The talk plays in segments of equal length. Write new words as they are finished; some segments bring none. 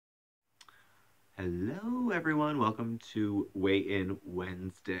Hello, everyone. Welcome to Weigh In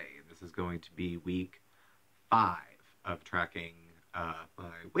Wednesday. This is going to be week 5 of tracking my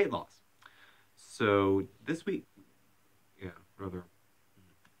weight loss. So this week, yeah, rather,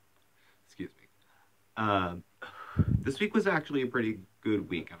 excuse me. Um, this week was actually a pretty good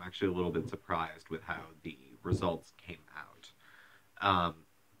week. I'm actually a little bit surprised with how the results came out. Um,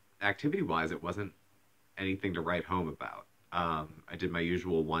 Activity-wise, it wasn't anything to write home about. I did my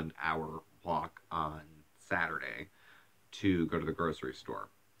usual 1 hour walk on Saturday to go to the grocery store.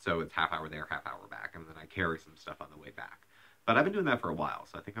 So it's half hour there, half hour back, and then I carry some stuff on the way back. But I've been doing that for a while,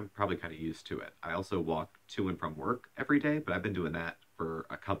 so I think I'm probably kind of used to it. I also walk to and from work every day, but I've been doing that for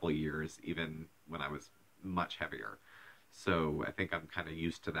a couple years, even when I was much heavier. So I think I'm kind of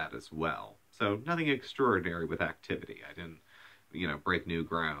used to that as well. So nothing extraordinary with activity. I didn't, break new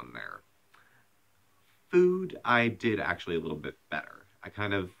ground there. Food, I did actually a little bit better. I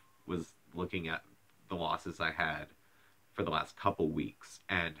kind of was looking at the losses I had for the last couple weeks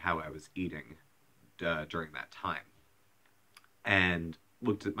and how I was eating during that time, and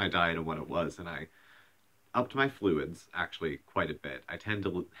looked at my diet and what it was, and I upped my fluids actually quite a bit. I tend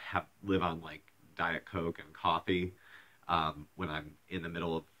to live on like Diet Coke and coffee when I'm in the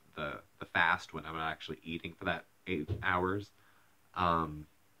middle of the fast, when I'm not actually eating for that 8 hours. Um,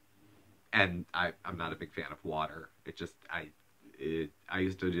 and I'm not a big fan of water. I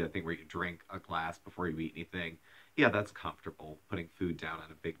used to do that thing where you drink a glass before you eat anything. Yeah, that's comfortable. Putting food down on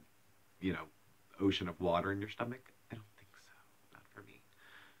a big, you know, ocean of water in your stomach. I don't think so. Not for me.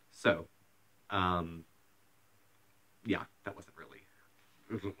 So, um, yeah, that wasn't really.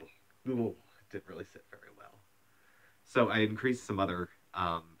 It didn't really sit very well. So I increased some other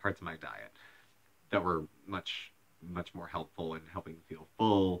parts of my diet that were much more helpful in helping me feel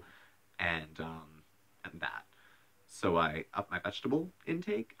full and that. So I upped my vegetable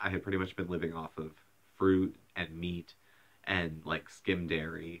intake. I had pretty much been living off of fruit and meat and like skim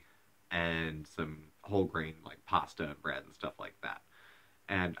dairy and some whole grain like pasta and bread and stuff like that.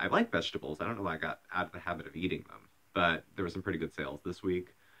 And I like vegetables. I don't know why I got out of the habit of eating them, but there were some pretty good sales this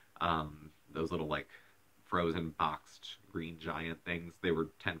week. Those little like frozen boxed green giant things, they were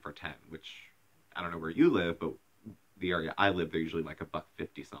 10 for 10, which I don't know where you live, but the area I live, they're usually like a buck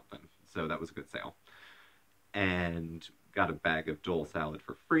 50 something. So that was a good sale. And got a bag of Dole salad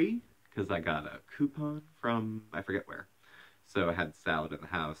for free because I got a coupon from I forget where. So I had salad in the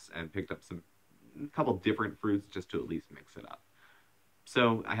house and picked up some a couple different fruits just to at least mix it up.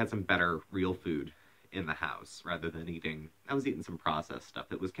 So I had some better real food in the house rather than eating. I was eating some processed stuff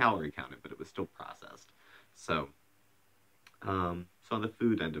that was calorie counted, but it was still processed. So, so on the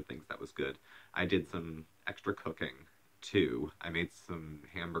food end of things, that was good. I did some extra cooking too. I made some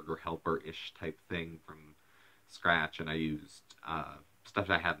hamburger helper ish type thing from scratch, and I used stuff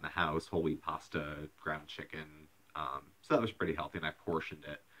that I had in the house, whole wheat pasta, ground chicken. So that was pretty healthy, and I portioned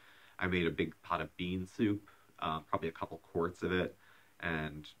it. I made a big pot of bean soup, probably a couple quarts of it,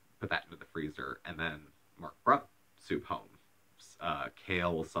 and put that into the freezer. And then Mark brought soup home,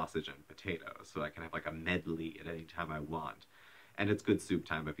 kale, sausage, and potatoes, so I can have like a medley at any time I want. And it's good soup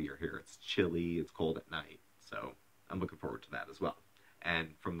time of year here. It's chilly, it's cold at night, so I'm looking forward to that as well. And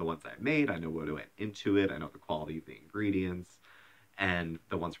from the ones I made, I know what went into it. I know the quality of the ingredients, and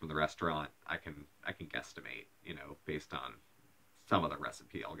the ones from the restaurant, I can guesstimate, based on some other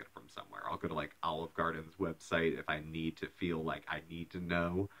recipe I'll get from somewhere. I'll go to like Olive Garden's website if I need to feel like I need to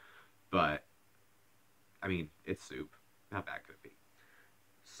know. But I mean, it's soup. How bad could it be?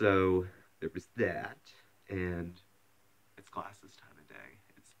 So there was that, and it's glasses time of day.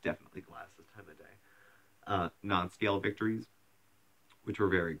 It's definitely glasses time of day. Non-scale victories, which were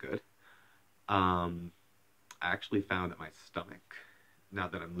very good. Um, I actually found that my stomach, now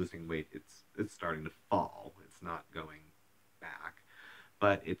that I'm losing weight, it's starting to fall. It's not going back,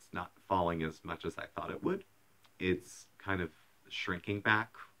 but it's not falling as much as I thought it would. It's kind of shrinking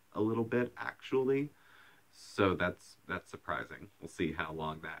back a little bit, actually. So that's surprising. We'll see how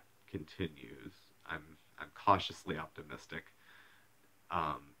long that continues. I'm cautiously optimistic.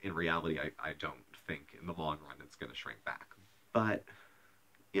 In reality, I don't think in the long run it's going to shrink back. But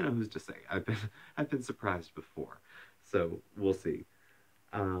who's to say? I've been surprised before, so we'll see.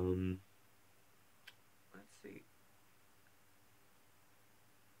 Um, let's see.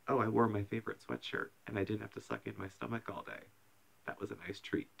 Oh, I wore my favorite sweatshirt, and I didn't have to suck in my stomach all day. That was a nice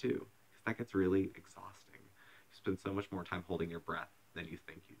treat too, because that gets really exhausting. You spend so much more time holding your breath than you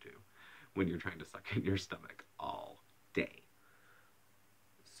think you do when you're trying to suck in your stomach all day.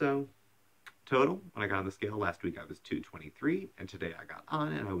 So total, when I got on the scale last week, I was 223, and today I got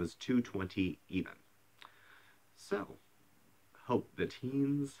on and I was 220 even. So, hope the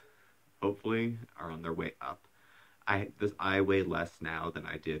teens hopefully, are on their way up. I weigh less now than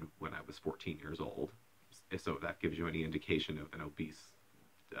I did when I was 14 years old. So if that gives you any indication of an obese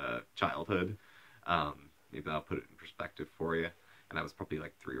childhood, maybe that'll put it in perspective for you. And I was probably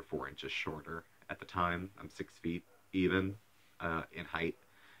like 3 or 4 inches shorter at the time. I'm 6 feet even in height.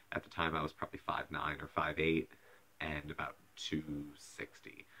 At the time, I was probably 5'9" or 5'8" and about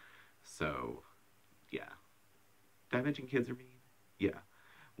 260. So, yeah. Did I mention kids are mean? Yeah.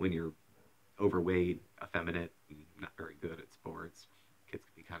 When you're overweight, effeminate, and not very good at sports, kids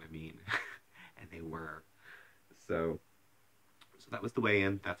can be kind of mean. And they were. So, so that was the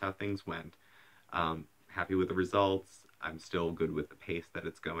weigh-in. That's how things went. Happy with the results. I'm still good with the pace that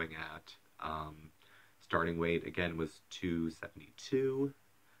it's going at. Starting weight, again, was 272.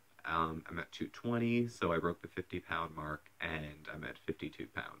 I'm at 220, so I broke the 50-pound mark, and I'm at 52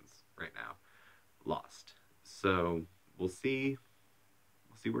 pounds right now. Lost. So we'll see.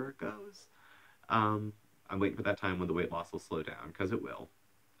 We'll see where it goes. I'm waiting for that time when the weight loss will slow down, because it will.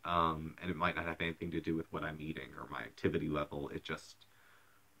 And it might not have anything to do with what I'm eating or my activity level. It just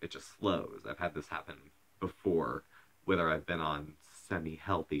slows. I've had this happen before, whether I've been on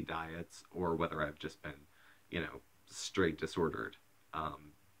semi-healthy diets or whether I've just been, straight disordered.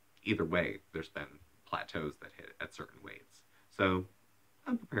 Either way, there's been plateaus that hit at certain weights. So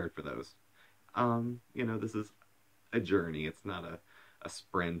I'm prepared for those. This is a journey. It's not a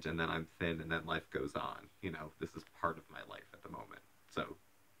sprint and then I'm thin and then life goes on. This is part of my life at the moment. So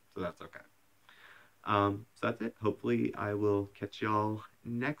that's okay. So that's it. Hopefully I will catch y'all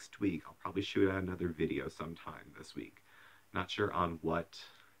next week. I'll probably shoot out another video sometime this week. Not sure on what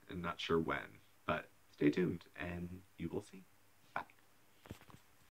and not sure when, but stay tuned and you will see.